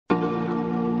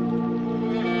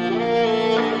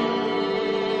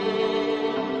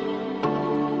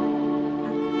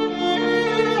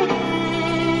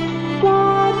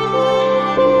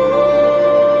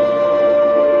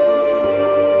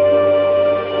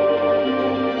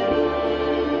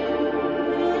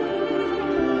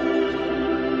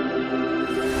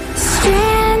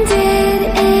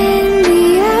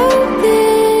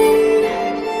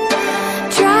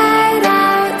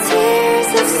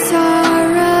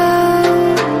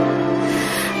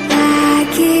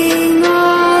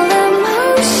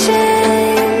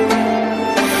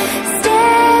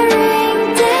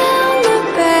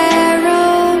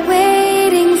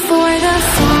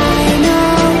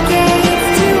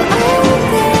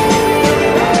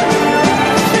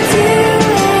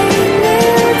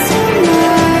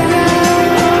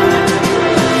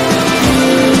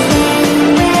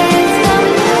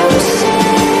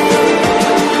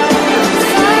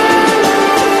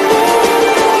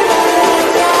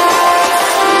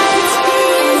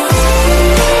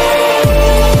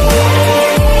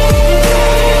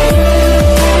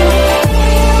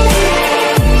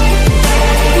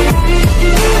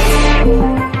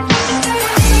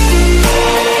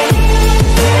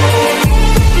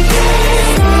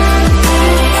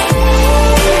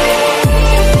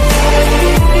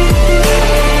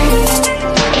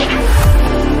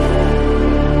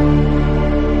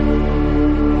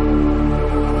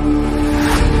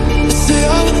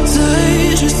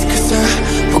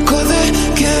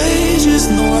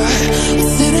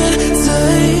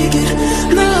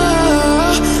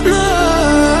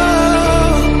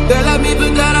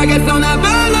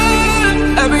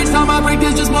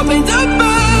hoping to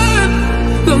burn.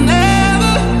 They'll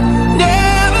never,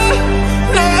 never,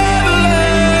 never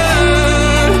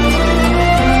learn.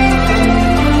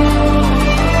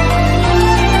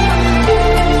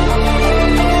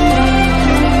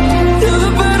 Till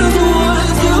the battle's won,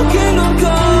 till kingdom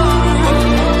come.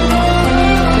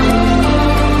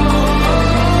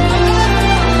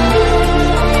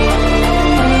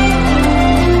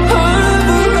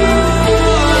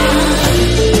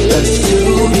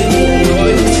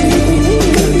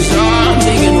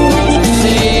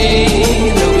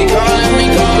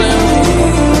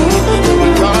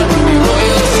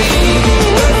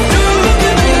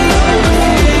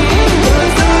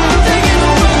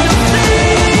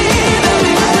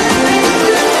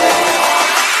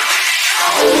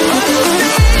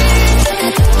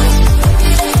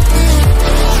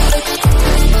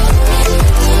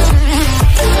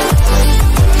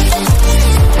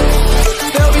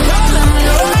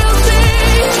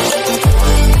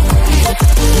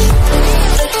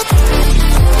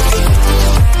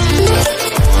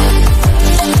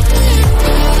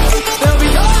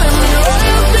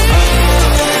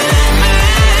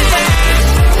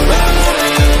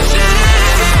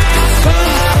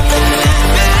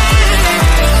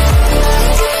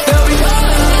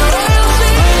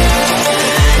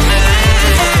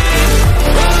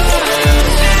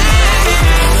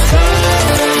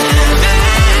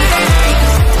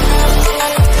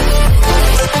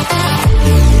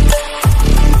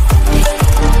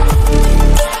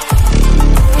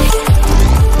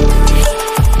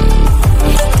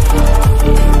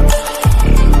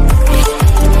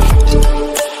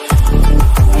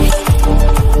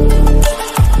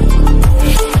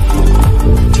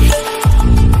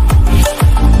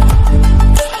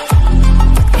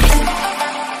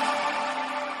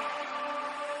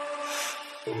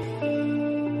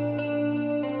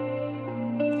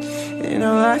 In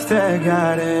a life that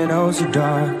got in oh so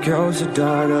dark,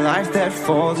 a life that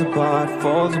falls apart,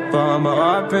 my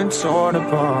heart been torn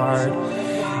apart,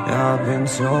 I've been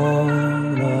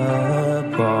torn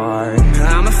apart.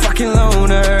 I'm a fucking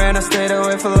loner and I stayed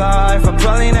away for life. I'll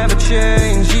probably never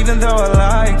change, even though I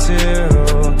like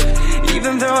to,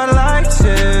 even though I like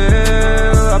to.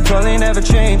 I'll probably never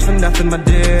change for nothing, my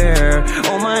dear.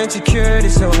 All my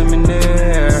insecurities holding me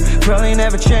near. Probably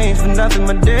never change for nothing,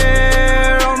 my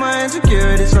dear. All my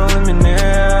insecurities holding me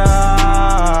near.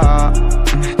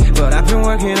 But I've been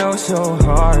working oh so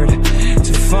hard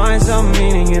to find some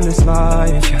meaning in this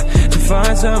life, to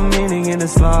find some meaning in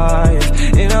this life.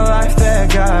 In a life that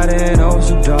got it oh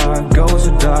so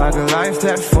dark, a life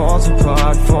that falls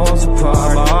apart,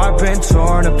 my heart been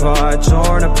torn apart,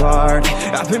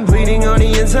 I've been bleeding on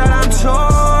the inside, I'm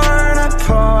torn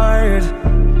apart.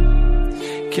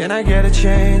 Can I get a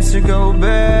chance to go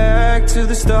back to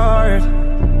the start?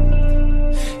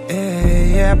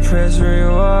 Yeah, press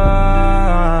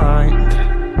rewind.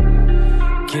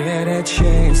 Get a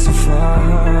chance to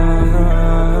find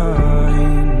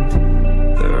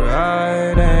the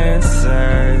right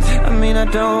answers. I mean, I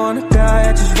don't wanna die,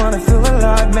 I just wanna feel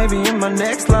alive. Maybe in my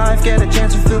next life, get a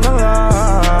chance to feel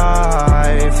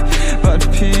alive. But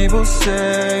people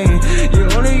say you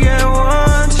only get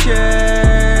one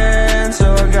chance,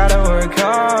 so I gotta work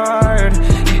hard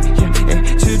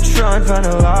to try and find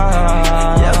a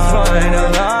light. Yeah, find a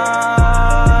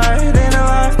light in a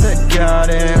life that got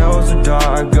it oh so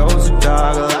dark, a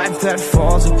life that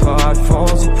falls apart,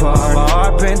 my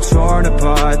heart been torn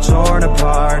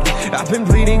apart, I've been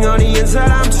bleeding on the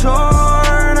inside, I'm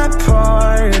torn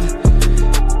apart.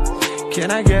 Can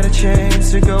I get a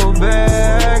chance to go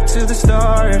back to the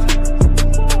start?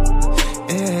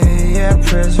 Yeah,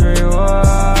 press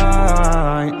rewind.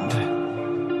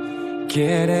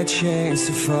 Get a chance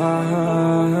to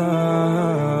find.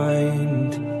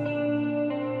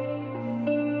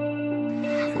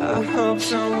 I hope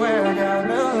somewhere down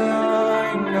the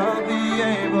line I'll be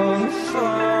able to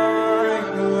find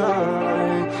the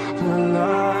light in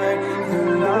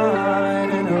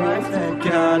a life that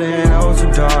got it oh so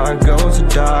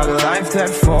dark, a life that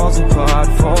falls apart,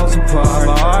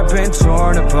 my heart been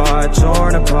torn apart,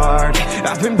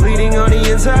 I've been bleeding on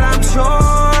the inside, I'm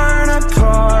torn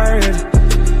apart.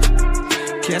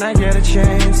 Can I get a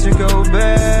chance to go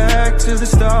back to the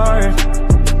start?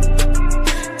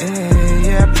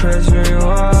 Yeah, press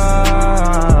rewind.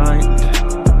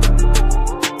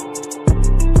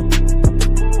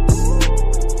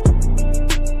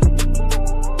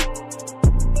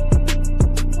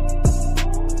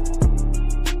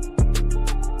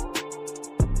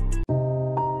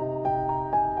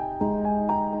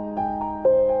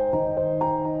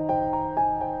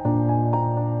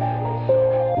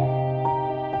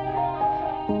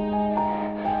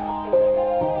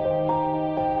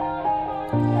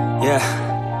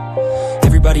 Yeah.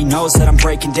 Everybody knows that I'm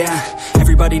breaking down.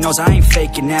 Everybody knows I ain't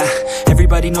faking now.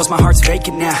 Everybody knows my heart's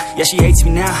vacant now. Yeah, she hates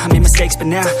me now, I made mistakes but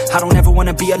now I don't ever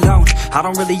wanna be alone. I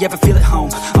don't really ever feel at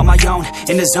home. On my own,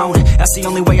 in the zone, that's the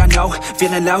only way I know.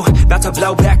 Feeling low, about to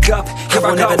blow back up. Here I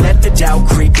won't ever let the doubt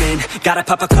creep in. Gotta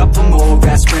pop a couple more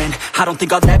aspirin. I don't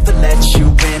think I'll ever let you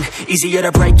in. Easier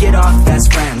to break it off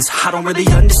best friends. I don't really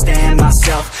understand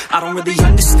myself. I don't really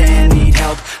understand, need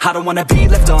help. I don't wanna be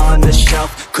left on the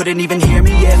shelf. Couldn't even hear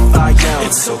me if I yelled.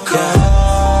 It's so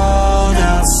cold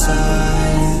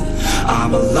outside,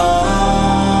 I'm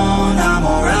alone, I'm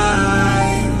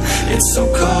alright. It's so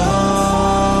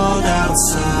cold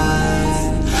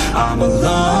outside, I'm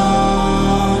alone.